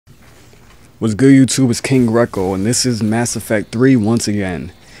What's good, YouTube? It's King Greqo, and this is Mass Effect 3 once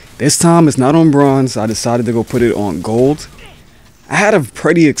again. This time it's not on bronze. I decided to go put it on gold. I had a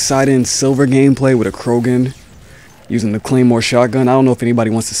pretty exciting silver gameplay with a Krogan using the Claymore shotgun. I don't know if anybody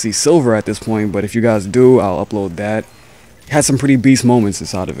wants to see silver at this point, but if you guys do, I'll upload that. It had some pretty beast moments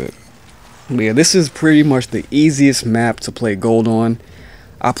inside of it. But yeah, this is pretty much the easiest map to play gold on.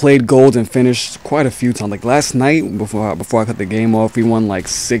 I played gold and finished quite a few times. Like last night, before I cut the game off, we won like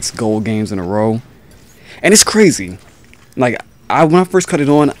 6 gold games in a row. And it's crazy. Like, when I first cut it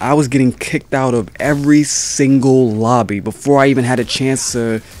on, I was getting kicked out of every single lobby before I even had a chance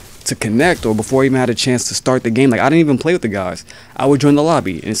to connect, or before I even had a chance to start the game. Like, I didn't even play with the guys. I would join the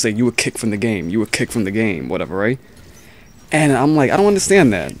lobby and say, you were kicked from the game, you were kicked from the game, whatever, right? And I'm like, I don't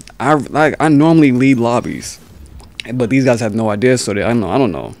understand that. I normally lead lobbies, but these guys have no idea, so I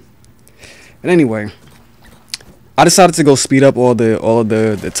don't know. But anyway, I decided to go speed up all of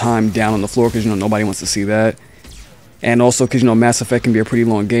the time down on the floor, because nobody wants to see that. And also because Mass Effect can be a pretty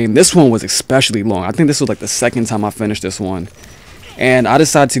long game. This one was especially long. I think this was like the second time I finished this one. And I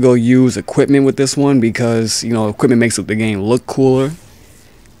decided to go use equipment with this one because equipment makes the game look cooler.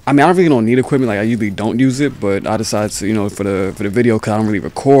 I mean, I really don't need equipment. Like, I usually don't use it, but I decided to for the video, because I don't really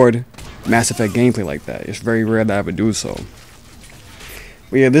record Mass Effect gameplay like that. It's very rare that I would do so.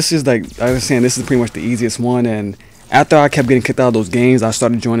 But yeah, this is, like I was saying, this is pretty much the easiest one. And after I kept getting kicked out of those games, I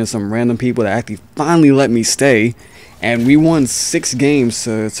started joining some random people that actually finally let me stay, and we won 6 games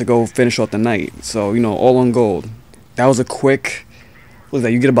to go finish off the night. So all on gold. That was a quick, what was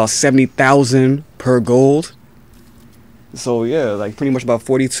that? You get about 70,000 per gold. So yeah, like pretty much about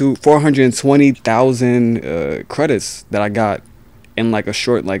 420,000 credits that I got in like a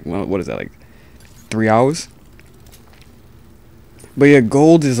short, like, what is that, like 3 hours? But yeah,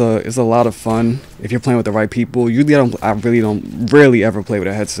 gold is a lot of fun if you're playing with the right people. Usually I rarely ever play with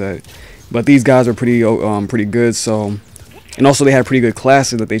a headset, but these guys are pretty good. So, and also they had pretty good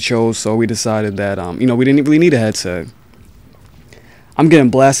classes that they chose, so we decided that we didn't really need a headset. I'm getting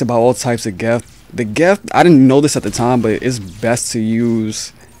blasted by all types of Geth. The Geth, I didn't know this at the time, but it's best to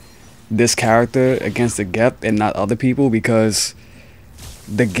use this character against the Geth and not other people, because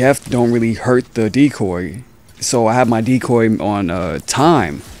the Geth don't really hurt the decoy. So I have my decoy on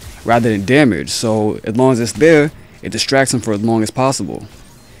time rather than damage. So as long as it's there, it distracts them for as long as possible.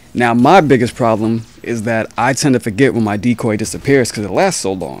 Now my biggest problem is that I tend to forget when my decoy disappears because it lasts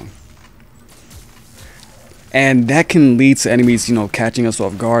so long. And that can lead to enemies, catching us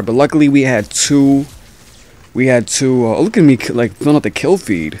off guard. But luckily we had two, look at me, like, filling up the kill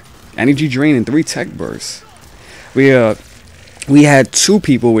feed. Energy drain and 3 tech bursts. We had 2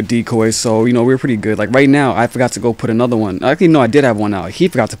 people with decoys, so we were pretty good. Like right now, I forgot to go put another one. Actually, no, I did have one out. He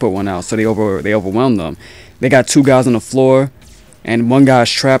forgot to put one out, so they overwhelmed them. They got 2 guys on the floor, and 1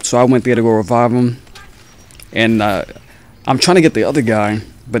 guy's trapped, so I went there to go revive him. And I'm trying to get the other guy,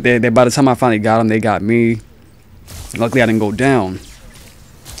 but they by the time I finally got him, they got me. Luckily, I didn't go down.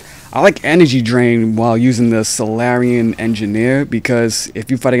 I like energy drain while using the Salarian Engineer, because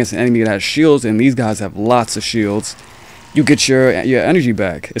if you fight against an enemy that has shields, and these guys have lots of shields, you get your energy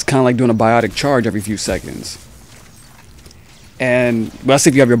back. It's kind of like doing a biotic charge every few seconds. And let's say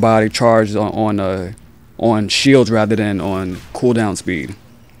if you have your biotic charge on shields rather than on cooldown speed.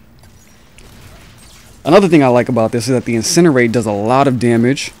 Another thing I like about this is that the Incinerate does a lot of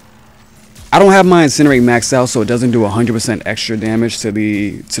damage. I don't have my Incinerate maxed out, so it doesn't do 100% extra damage to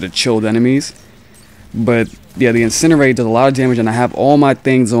the chilled enemies. But yeah, the Incinerate does a lot of damage, and I have all my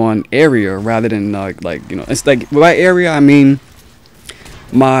things on area rather than it's like, by area I mean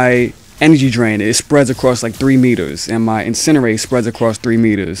my energy drain. It spreads across like 3 meters, and my Incinerate spreads across 3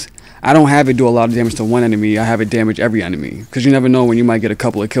 meters. I don't have it do a lot of damage to one enemy. I have it damage every enemy, because you never know when you might get a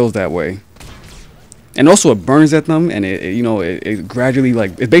couple of kills that way. And also it burns at them, and it gradually,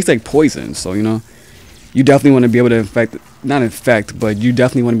 like, it's basically like poison. So you definitely want to be able to but you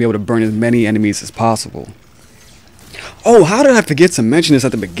definitely want to be able to burn as many enemies as possible. Oh, how did I forget to mention this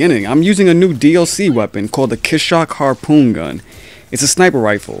at the beginning? I'm using a new DLC weapon called the Kishock Harpoon Gun. It's a sniper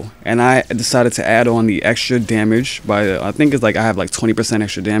rifle, and I decided to add on the extra damage by, I think it's like I have like 20%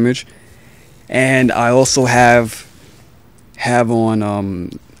 extra damage, and I also have on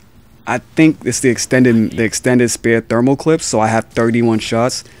I think it's the extended spare thermal clips, so I have 31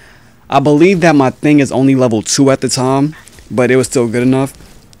 shots. I believe that my thing is only level 2 at the time, but it was still good enough.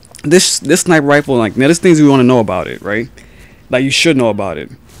 This sniper rifle, like, now there's things you want to know about it, right? Like, you should know about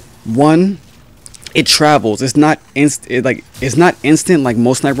it. 1, it travels. It's not instant like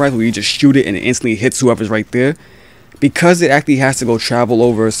most sniper rifles where you just shoot it and it instantly hits whoever's right there. Because it actually has to go travel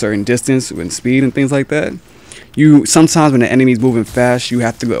over a certain distance with speed and things like that, You sometimes when the enemy's moving fast, you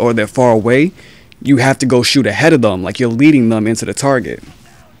have to go, or they're far away, you have to go shoot ahead of them, like you're leading them into the target.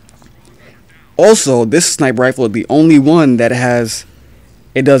 Also, this sniper rifle is the only one that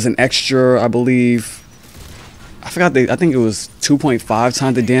it does an extra, I believe, I think it was 2.5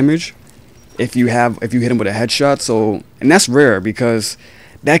 times the damage if you hit him with a headshot. So, and that's rare because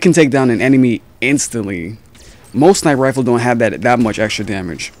that can take down an enemy instantly. Most sniper rifles don't have that much extra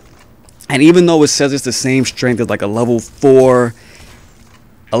damage. And even though it says it's the same strength as like a level 4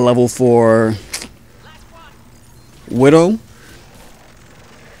 Widow,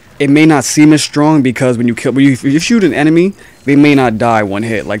 it may not seem as strong because when you shoot an enemy, they may not die one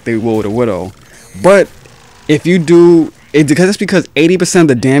hit like they will with a Widow. But if you do it, because it's because 80% of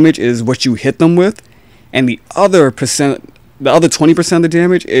the damage is what you hit them with, and the other 20% of the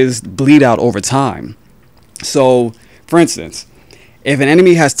damage is bleed out over time. So, for instance, if an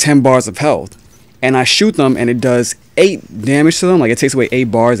enemy has 10 bars of health and I shoot them and it does 8 damage to them, like it takes away 8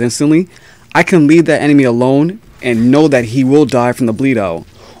 bars instantly, I can leave that enemy alone and know that he will die from the bleed out.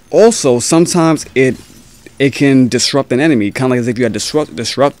 Also, sometimes it can disrupt an enemy, kind of like as if you had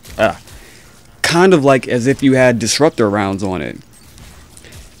kind of like as if you had disruptor rounds on it.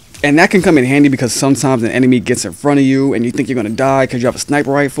 And that can come in handy because sometimes an enemy gets in front of you and you think you're gonna die because you have a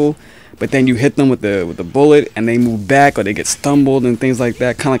sniper rifle, but then you hit them with the bullet and they move back or they get stumbled and things like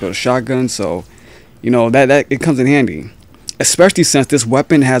that, kind of like with a shotgun. So, you know, that it comes in handy, especially since this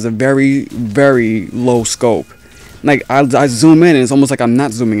weapon has a very, very low scope. Like I zoom in and it's almost like I'm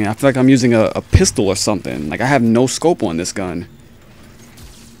not zooming in. I feel like I'm using a pistol or something. Like I have no scope on this gun.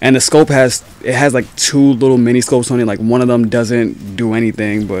 And the scope has like 2 little mini scopes on it. Like one of them doesn't do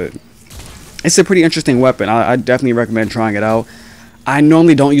anything, but it's a pretty interesting weapon. I definitely recommend trying it out. I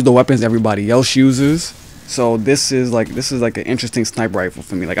normally don't use the weapons everybody else uses, so this is like an interesting sniper rifle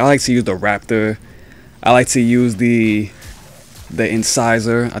for me. Like I like to use the Raptor. I like to use the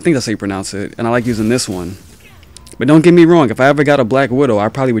Incisor. I think that's how you pronounce it. And I like using this one. But don't get me wrong, if I ever got a Black Widow, I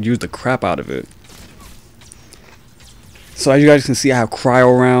probably would use the crap out of it. So as you guys can see, I have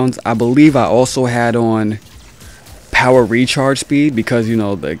cryo rounds. I believe I also had on power recharge speed because, you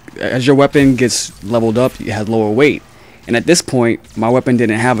know, as your weapon gets leveled up, it has lower weight. And at this point, my weapon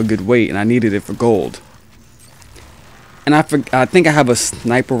didn't have a good weight and I needed it for gold. And I think I have a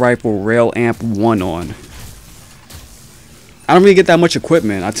sniper rifle rail amp 1 on. I don't really get that much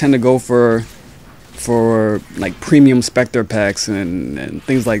equipment. I tend to go for like premium Spectre packs and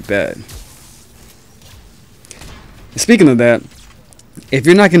things like that. Speaking of that, if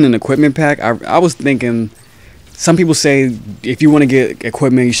you're not getting an equipment pack, I was thinking, some people say if you want to get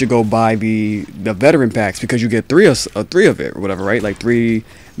equipment, you should go buy the veteran packs because you get three of it or whatever, right? Like 3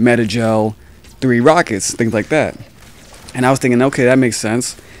 Metagel, 3 rockets, things like that. And I was thinking, okay, that makes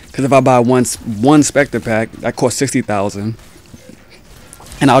sense because if I buy one Spectre pack, that costs 60,000,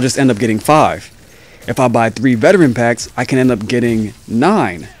 and I'll just end up getting 5. If I buy 3 veteran packs, I can end up getting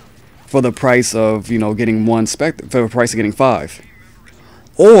 9 for the price of, you know, getting 1 Spectre, for the price of getting 5.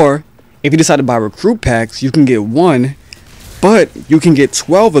 Or if you decide to buy recruit packs, you can get 1, but you can get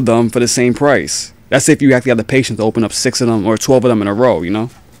 12 of them for the same price. That's if you actually have the patience to open up 6 of them or 12 of them in a row, you know.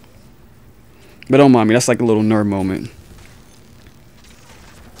 But don't mind me, that's like a little nerd moment.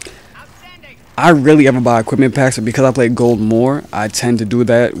 I rarely ever buy equipment packs, but because I play gold more, I tend to do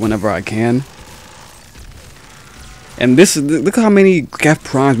that whenever I can. And look how many Geth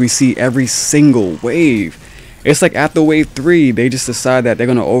Primes we see every single wave. It's like after wave 3, they just decide that they're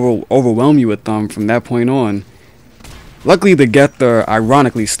going to overwhelm you with them from that point on. Luckily, the Geth are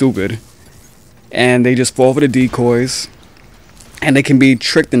ironically stupid. And they just fall for the decoys. And they can be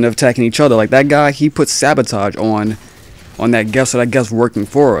tricked into attacking each other. Like that guy, he put sabotage on that Geth, so that Geth's working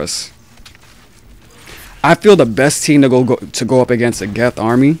for us. I feel the best team to go up against a Geth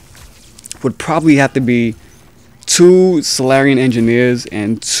army would probably have to be 2 Salarian Engineers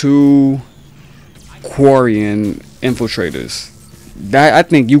and 2 Quarian Infiltrators. That, I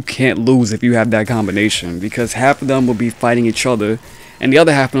think you can't lose if you have that combination, because half of them will be fighting each other and the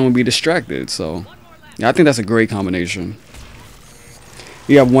other half of them will be distracted. So yeah, I think that's a great combination.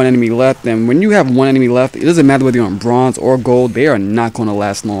 You have 1 enemy left, and when you have 1 enemy left, it doesn't matter whether you're on bronze or gold, they are not going to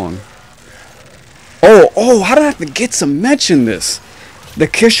last long. Oh, how did I forget to mention this? The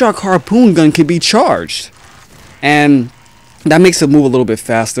Kishock Harpoon Gun can be charged. And that makes it move a little bit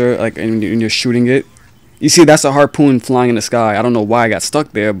faster, like when you're shooting it. You see, that's a harpoon flying in the sky. I don't know why I got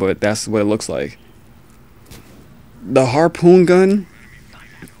stuck there, but that's what it looks like. The harpoon gun,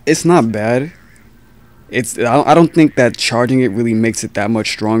 it's not bad. I don't think that charging it really makes it that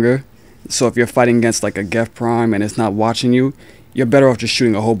much stronger. So if you're fighting against like a Geth Prime and it's not watching you, you're better off just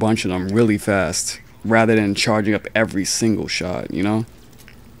shooting a whole bunch of them really fast. rather than charging up every single shot, you know?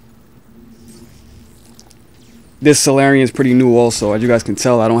 This Salarian is pretty new also. As you guys can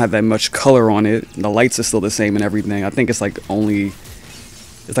tell, I don't have that much color on it. The lights are still the same and everything. I think it's like only,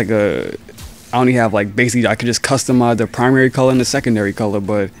 it's like a, I only have like basically I could just customize the primary color and the secondary color.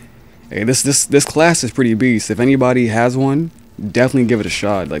 But hey, this class is pretty beast. If anybody has one, definitely give it a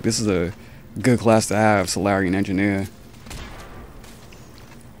shot. Like, this is a good class to have, Salarian Engineer.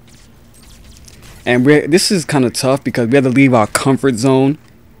 And this is kind of tough because we have to leave our comfort zone,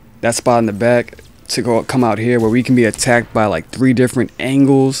 that spot in the back, to come out here where we can be attacked by like 3 different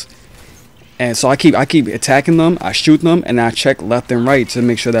angles. And so I keep attacking them, I shoot them, and I check left and right to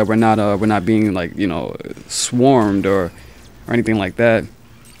make sure that we're not being, like, you know, swarmed or anything like that.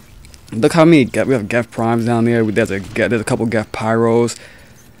 Look how many we have Geth Primes down there. There's a couple Geth Pyros.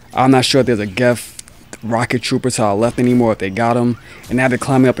 I'm not sure if there's a Geth Rocket Trooper to our left anymore, if they got them. And now they're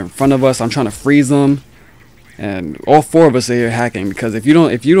climbing up in front of us. I'm trying to freeze them. And all 4 of us are here hacking, because if you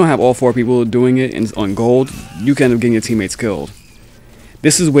don't have all 4 people doing it on gold, you can end up getting your teammates killed.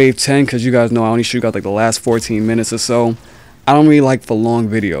 This is wave 10, because you guys know I only shoot out like the last 14 minutes or so. I don't really like for long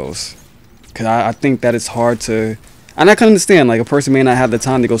videos, because I think that it's hard to, and I can understand, like, a person may not have the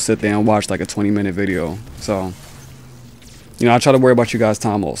time to go sit there and watch like a 20-minute video. So, you know, I try to worry about you guys'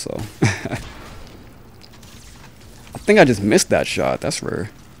 time also. I think I just missed that shot. That's rare.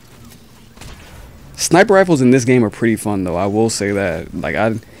 Sniper rifles in this game are pretty fun though, I will say that. Like,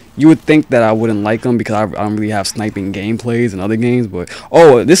 you would think that I wouldn't like them because I don't really have sniping gameplays in other games, but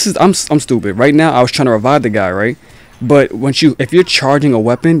oh, I'm stupid. Right now I was trying to revive the guy, right? But if you're charging a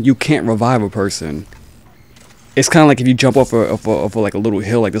weapon, you can't revive a person. It's kind of like if you jump off like a little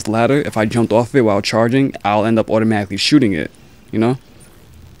hill like this ladder. If I jumped off it while charging, I'll end up automatically shooting it, you know?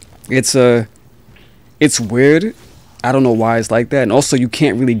 It's weird. I don't know why it's like that. And also, you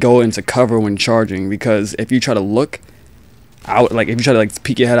can't really go into cover when charging, because if you try to look out, like if you try to like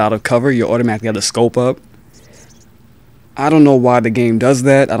peek your head out of cover, you automatically have the scope up. I don't know why the game does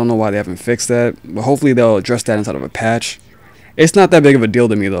that. I don't know why they haven't fixed that, but hopefully they'll address that inside of a patch. It's not that big of a deal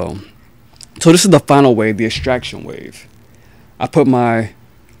to me though. So this is the final wave, the extraction wave. I'm trying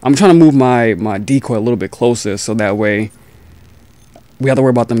to move my decoy a little bit closer, so that way we have to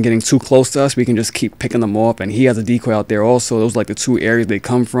worry about them getting too close to us. We can just keep picking them off, and he has a decoy out there also. Those are like the 2 areas they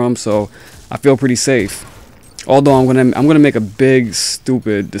come from, so I feel pretty safe. Although I'm gonna make a big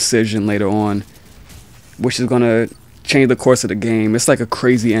stupid decision later on, which is gonna change the course of the game. It's like a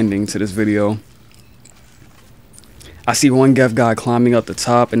crazy ending to this video. I see one Geth guy climbing up the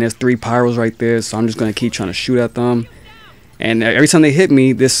top, and there's 3 pyros right there, so I'm just gonna keep trying to shoot at them. And every time they hit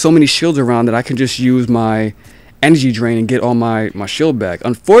me, there's so many shields around that I can just use my energy drain and get all my shield back.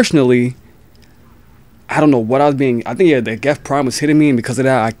 Unfortunately, I don't know what I was being, I think, yeah, the Geth Prime was hitting me, and because of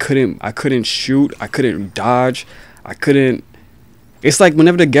that I couldn't shoot, I couldn't dodge, it's like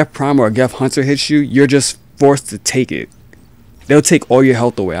whenever the Geth Prime or a Geth Hunter hits you, you're just forced to take it. They'll take all your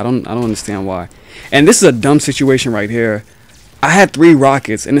health away. I don't understand why. And this is a dumb situation right here. I had 3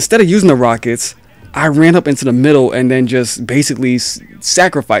 rockets, and instead of using the rockets, I ran up into the middle and then just basically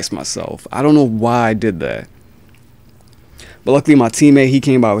sacrificed myself. I don't know why I did that. But luckily my teammate, he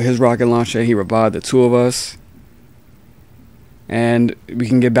came by with his rocket launcher. He revived the 2 of us. And we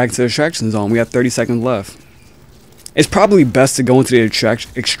can get back to the extraction zone. We have 30 seconds left. It's probably best to go into the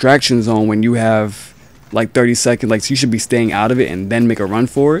extraction zone when you have like 30 seconds. Like, so you should be staying out of it and then make a run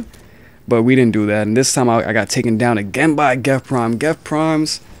for it. But we didn't do that. And this time I got taken down again by a Geth Prime. Geth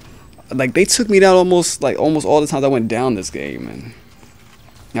Primes, like, they took me down almost all the times I went down this game. And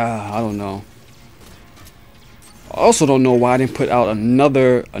I don't know. I also don't know why I didn't put out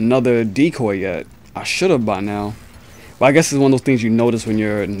another decoy yet. I should have by now. But I guess it's one of those things you notice when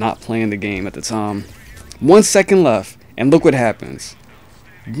you're not playing the game at the time. 1 second left, and look what happens.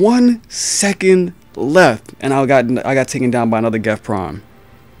 1 second left, and I got taken down by another Geth Prime.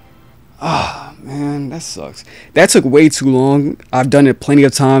 Ah, man, that sucks. That took way too long. I've done it plenty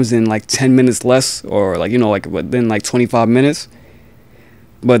of times in like 10 minutes less, or like, you know, like within like 25 minutes.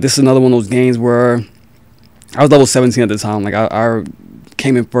 But this is another one of those games where I was level 17 at the time. Like, I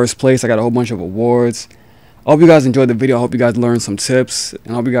came in first place. I got a whole bunch of awards. I hope you guys enjoyed the video. I hope you guys learned some tips.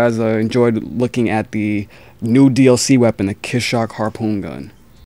 And I hope you guys enjoyed looking at the new DLC weapon, the Kishock Harpoon Gun.